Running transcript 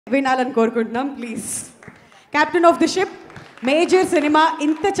వినాలని కోరుకుంటున్నాం. Please. Captain of the ship, major cinema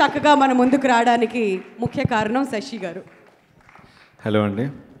ఇంత చక్కగా మన ముందుకు రావడానికి ముఖ్య కారణం శశి గారు. హలో అండి.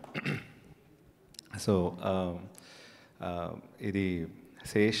 సో ఇది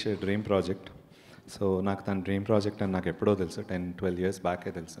శేష్ డ్రీమ్ ప్రాజెక్ట్. సో నాకు తన డ్రీమ్ ప్రాజెక్ట్ అని నాకు ఎప్పుడో తెలుసు, 10-12 years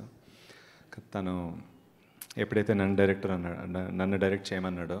బ్యాకే తెలుసు. తను ఎప్పుడైతే నన్ను డైరెక్ట్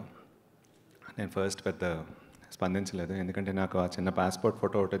చేయమన్నాడో నేను ఫస్ట్ పెద్ద స్పందించలేదు. ఎందుకంటే నాకు ఆ చిన్న పాస్పోర్ట్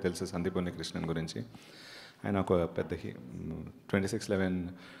ఫోటో ఒకటే తెలుసు సందీప్ ఉన్నికృష్ణన్ గురించి. ఆయన ఒక పెద్ద 2611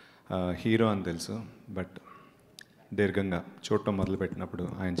 హీరో అని తెలుసు. బట్ దీర్ఘంగా చూడటం మొదలుపెట్టినప్పుడు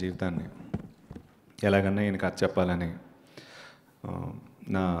ఆయన జీవితాన్ని ఎలాగన్నా ఈయనకి అది చెప్పాలని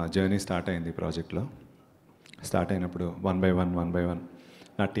నా జర్నీ స్టార్ట్ అయింది. ప్రాజెక్ట్లో స్టార్ట్ అయినప్పుడు వన్ బై వన్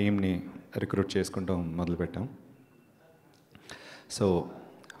నా టీమ్ని రిక్రూట్ చేసుకుంటాం మొదలుపెట్టాం. సో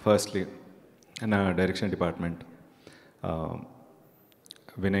ఫస్ట్లీ నా direction department,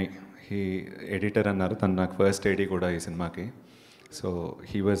 Vinay, he editor అన్నారు. తను నాకు ఫస్ట్ ఏడీ కూడా ఈ సినిమాకి. So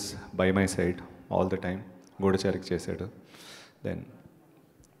he was by my side all the time. గూఢచారికి చేశాడు. దెన్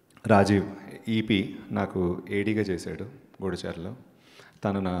రాజీవ్ ఈపీ నాకు ఏడీగా చేశాడు గూఢచారిలో.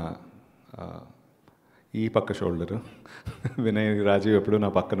 తను నా ఈ పక్క షోల్డరు. వినయ్, రాజీవ్ ఎప్పుడు నా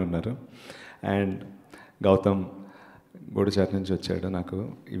పక్కన ఉన్నారు. అండ్ గౌతమ్ గూఢచారి నుంచి వచ్చాడు. నాకు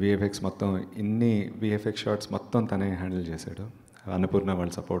ఈ విఎఫ్ఎక్స్ మొత్తం, ఇన్ని విఎఫ్ఎక్స్ షాట్స్ మొత్తం తనే హ్యాండిల్ చేశాడు. అన్నపూర్ణ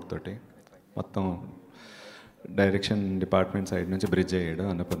వాళ్ళ సపోర్ట్ తోటి మొత్తం డైరెక్షన్ డిపార్ట్మెంట్ సైడ్ నుంచి బ్రిడ్జ్ అయ్యాడు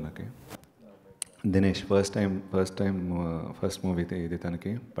అన్నపూర్ణకి. దినేష్ ఫస్ట్ మూవీ ఇది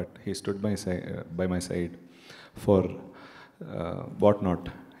తనకి. But he stood by my side for what not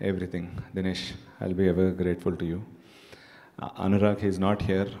everything. Dinesh, I'll be ever grateful to you. Anurag, he is not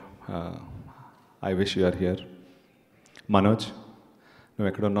here. I wish you are here. Manoj, నువ్వు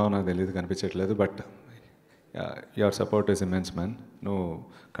ఎక్కడున్నావో నాకు తెలియదు, కనిపించట్లేదు. But your support is immense man. నువ్వు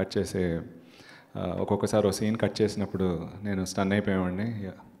cut చేసే ఒక్కొక్కసారి ఒక scene cut చేసినప్పుడు నేను stun అయిపోయామండి.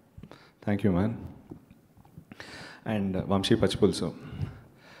 Thank you man. And Vamsi పచ్చిపులుసు,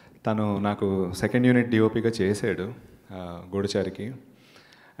 తను నాకు సెకండ్ యూనిట్ డిఓపిగా చేశాడు గూఢచారికి.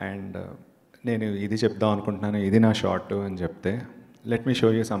 అండ్ నేను ఇది చెప్దాం అనుకుంటున్నాను, ఇది నా షార్ట్ అని చెప్తే, let me show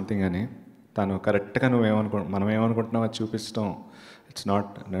you something అని తను కరెక్ట్గా మనం ఏమనుకుంటున్నాం అది చూపించడం, it's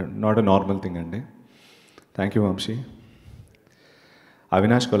not a normal thing అండి. Thank you Vamsi.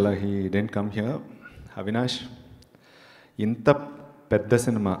 Avinash Kolla, he didn't come here. Avinash, ఇంత పెద్ద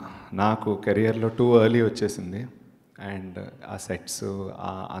సినిమా నాకు కెరియర్లో టూ ఎర్లీ వచ్చేసింది. అండ్ ఆ సెట్స్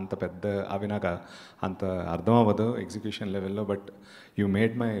అంత పెద్ద, అవి నాకు అంత అర్థం అవ్వదు ఎగ్జిక్యూషన్ లెవెల్లో. But you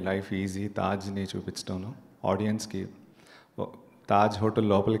made my life easy. తాజ్ని చూపించడం ఆడియన్స్కి, తాజ్ హోటల్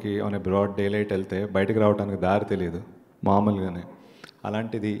లోపలికి on a broad day light వెళ్తే బయటకు రావడానికి దారి తెలియదు మామూలుగానే.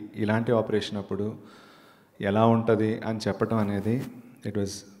 అలాంటిది ఇలాంటి ఆపరేషన్ అప్పుడు ఎలా ఉంటుంది అని చెప్పడం అనేది it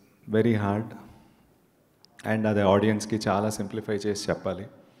was very hard. And అది ఆడియన్స్కి చాలా సింప్లిఫై చేసి చెప్పాలి.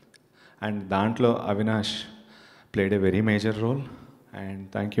 అండ్ దాంట్లో Avinash played a very major role. And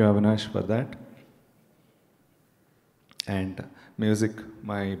thank you Avinash for that. And music,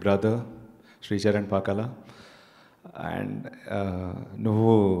 my brother Sricharan Pakala. And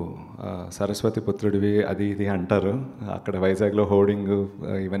నువ్వు సరస్వతి పుత్రుడివి అది ఇది అంటారు అక్కడ వైజాగ్లో, హోర్డింగ్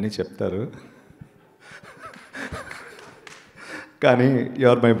ఇవన్నీ చెప్తారు. కానీ you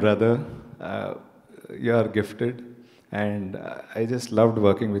are my brother, you are gifted. And I just loved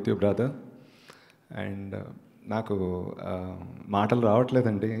working with you brother. And నాకు మాటలు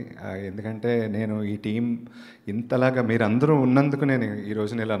రావట్లేదండి, ఎందుకంటే నేను ఈ టీం ఇంతలాగా మీరందరూ ఉన్నందుకు నేను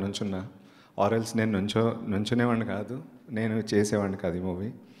ఈరోజు ఇలా నుంచున్నా. ఆర్ఎల్స్ నేను నుంచునేవాడిని కాదు, నేను చేసేవాడిని కాదు ఈ movie.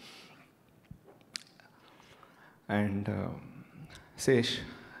 And Sesh,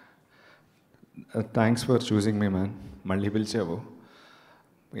 thanks for choosing me man. మళ్ళీ పిలిచావు,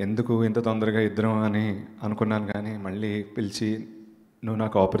 ఎందుకు ఇంత తొందరగా ఇద్దరం అని అనుకున్నాను, కానీ మళ్ళీ పిలిచి నువ్వు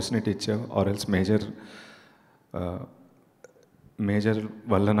నాకు ఆపర్చునిటీ ఇచ్చావు. ఆర్ఎల్స్ మేజర్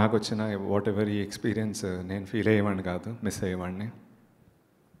వల్ల నాకు వచ్చిన వాట్ ఎవర్ ఈ ఎక్స్పీరియన్స్ నేను ఫీల్ అయ్యేవాడిని కాదు, miss అయ్యేవాడిని.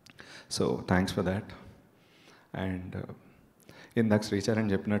 So thanks for that. And ఇందాక శ్రీచరణ్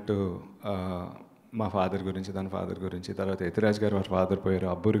చెప్పినట్టు మా ఫాదర్ గురించి, తన ఫాదర్ గురించి, తర్వాత యతిరాజ్ గారు వారి ఫాదర్ పోయారు,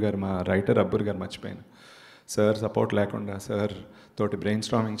 అబ్బూర్ గారు, మా రైటర్ అబ్బూర్ గారు మర్చిపోయాను. సార్ సపోర్ట్ లేకుండా, సార్ తోటి బ్రెయిన్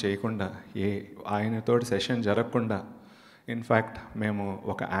స్టార్మింగ్ చేయకుండా, ఆయనతోటి సెషన్ జరగకుండా, ఇన్ఫ్యాక్ట్ మేము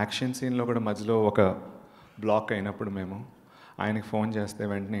ఒక యాక్షన్ సీన్లో కూడా మధ్యలో ఒక బ్లాక్ అయినప్పుడు మేము ఆయనకి ఫోన్ చేస్తే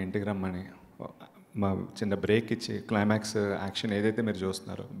వెంటనే ఇంటికి రమ్మని మా చిన్న బ్రేక్ ఇచ్చి, క్లైమాక్స్ యాక్షన్ ఏదైతే మీరు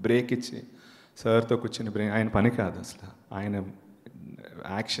చూస్తున్నారో బ్రేక్ ఇచ్చి సార్తో కూర్చుని, ఆయన పని కాదు అసలు, ఆయన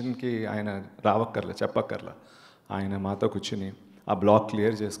యాక్షన్కి ఆయన రావక్కర్లా, చెప్పక్కర్లా, ఆయన మాతో కూర్చుని ఆ బ్లాక్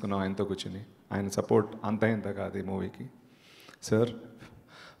క్లియర్ చేసుకున్నాం ఆయనతో కూర్చుని. ఆయన సపోర్ట్ అంత ఇంత కాదు ఈ మూవీకి. Sir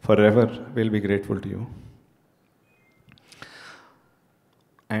forever we'll be grateful to you.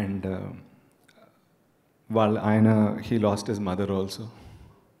 And he lost his mother also.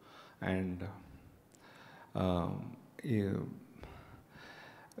 And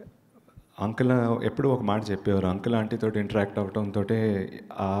uncle ఎప్పుడు ఒక మాట చెప్పేవారు, అంకుల్ ఆంటీతో ఇంటరాక్ట్ అవ్వడంతో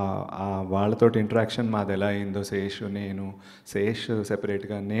వాళ్ళతో ఇంటరాక్షన్ మాది ఎలా అయిందో, శేష్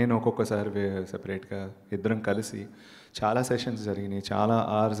సెపరేట్గా, నేను ఒక్కొక్కసారి సెపరేట్గా, ఇద్దరం కలిసి చాలా సెషన్స్ జరిగినాయి, చాలా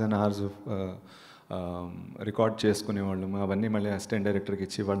అవర్స్ అండ్ అవర్స్ రికార్డ్ చేసుకునేవాళ్ళం. అవన్నీ మళ్ళీ అసిస్టెంట్ డైరెక్టర్కి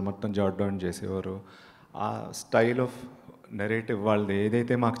ఇచ్చి వాళ్ళు మొత్తం జాట్ డౌన్ చేసేవారు. ఆ స్టైల్ ఆఫ్ నెరేటివ్ వాళ్ళది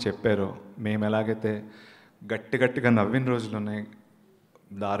ఏదైతే మాకు చెప్పారో, మేము ఎలాగైతే గట్టిగా నవ్విన రోజులు ఉన్నాయి,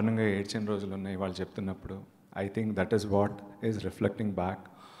 దారుణంగా ఏడ్చిన రోజులు ఉన్నాయి వాళ్ళు చెప్తున్నప్పుడు. I think that is what is reflecting back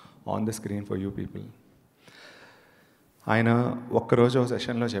on the screen for you people. ఆయన ఒక్కరోజు ఒక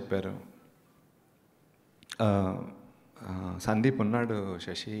సెషన్లో చెప్పారు, సందీప్ ఉన్నాడు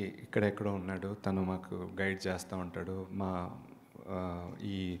శశి, ఇక్కడెక్కడో ఉన్నాడు, తను మాకు గైడ్ చేస్తూ ఉంటాడు,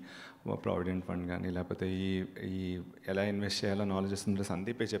 ఈ ప్రావిడెంట్ ఫండ్ కానీ లేకపోతే ఈ ఎలా ఇన్వెస్ట్ చేయాలో నాలెడ్జ్ ఇస్తుంటే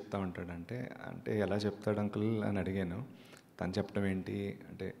సందీపే చెప్తా ఉంటాడు. అంటే ఎలా చెప్తాడు అంకుల్ అని అడిగాను. తను చెప్పడం ఏంటి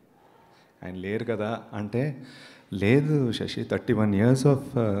అంటే, ఆయన లేరు కదా అంటే, లేదు శశి 31 years ఆఫ్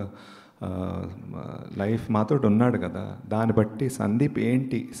లైఫ్ మాతో ఉన్నాడు కదా, దాన్ని బట్టి సందీప్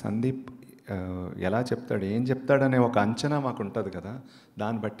ఎలా చెప్తాడు, ఏం చెప్తాడనే ఒక అంచనా మాకు ఉంటుంది కదా,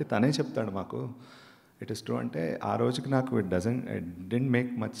 దాన్ని బట్టి తనే చెప్తాడు మాకు. ఇట్ ఇస్ ట్రూ అంటే ఆ రోజుకి నాకు it didn't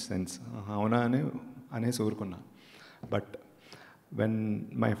make much sense, అవునా అనేసి ఊరుకున్నా. But when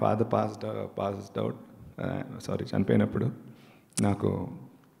my father passed out, చనిపోయినప్పుడు నాకు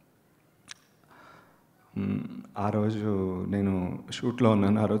ఆ రోజు నేను షూట్లో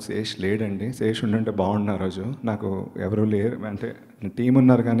ఉన్నాను. ఆ రోజు శేష్ లేడండి, శేష్ ఉండంటే బాగుండు. ఆ రోజు నాకు ఎవరు లేరు, అంటే టీం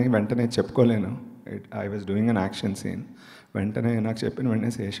ఉన్నారు కానీ వెంటనే చెప్పుకోలేను. I was doing an action scene. వెంటనే నాకు చెప్పిన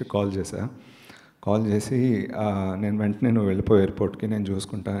వెంటనే శేష్ కాల్ చేసి నేను వెంటనే నువ్వు వెళ్ళిపో ఎయిర్పోర్ట్కి, నేను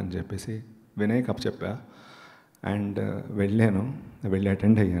చూసుకుంటా అని చెప్పేసి వినయ్కి అప్పచెప్పా. అండ్ వెళ్ళి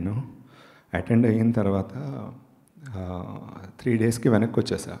అటెండ్ అయిన తర్వాత 3 daysకి వెనక్కి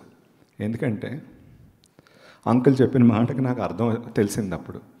వచ్చేసా. ఎందుకంటే అంకుల్ చెప్పిన మాటకి నాకు అర్థం తెలిసింది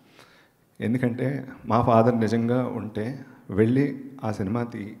అప్పుడు. ఎందుకంటే మా ఫాదర్ నిజంగా ఉంటే వెళ్ళి ఆ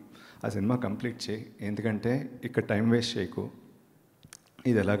సినిమా కంప్లీట్ చేయి, ఎందుకంటే ఇక్కడ టైం వేస్ట్ చేయకు,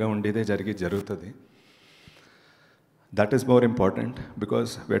 ఇది ఎలాగా ఉండేదే జరుగుతుంది. That is more important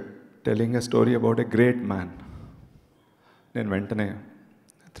because we're telling a story about a great man. నేను వెంటనే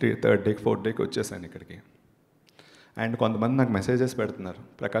 3rd day 4th day వచ్చేసాను ఇక్కడికి. అండ్ కొంతమంది నాకు మెసేజెస్ పెడుతున్నారు,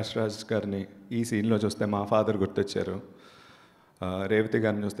 ప్రకాష్ రాజ్ గారిని ఈ సీన్లో చూస్తే మా ఫాదర్ గుర్తొచ్చారు, రేవతి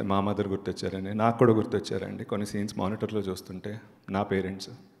గారిని చూస్తే మా మదర్ గుర్తొచ్చారని. నాకు కూడా గుర్తొచ్చారండి కొన్ని సీన్స్ మానిటర్లో చూస్తుంటే, నా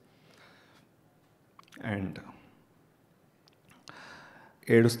పేరెంట్స్. అండ్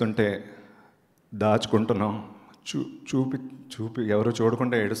ఏడుస్తుంటే దాచుకుంటున్నాం, చూపి ఎవరు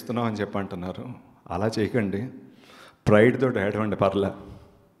చూడకుండా ఏడుస్తున్నాం అని చెప్పి అంటున్నారు. అలా చేయకండి, ప్రైడ్తో ఏడవండి పర్లా.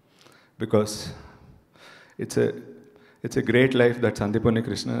 Because it's a great life that Sandeep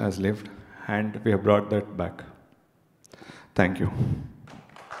Krishna has lived, and we have brought that back. Thank you.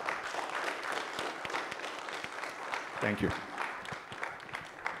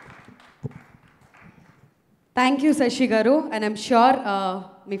 Thank you, Sashi Garu, and I'm sure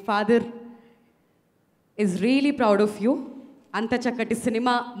my father is really proud of you. అంత చక్కటి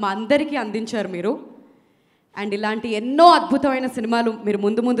cinema మా అందరికీ అందించారు మీరు. And ఇలాంటి ఎన్నో అద్భుతమైన సినిమాలు మీరు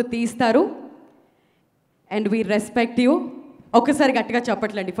ముందు తీస్తారు. And we respect you. ఒక్కసారి గట్టిగా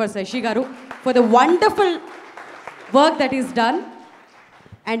చెప్పట్లండి ఫర్ శశి గారు, for the wonderful work that is done.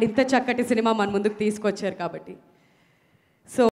 And ఇంత చక్కటి సినిమా మన ముందుకు తీసుకొచ్చారు కాబట్టి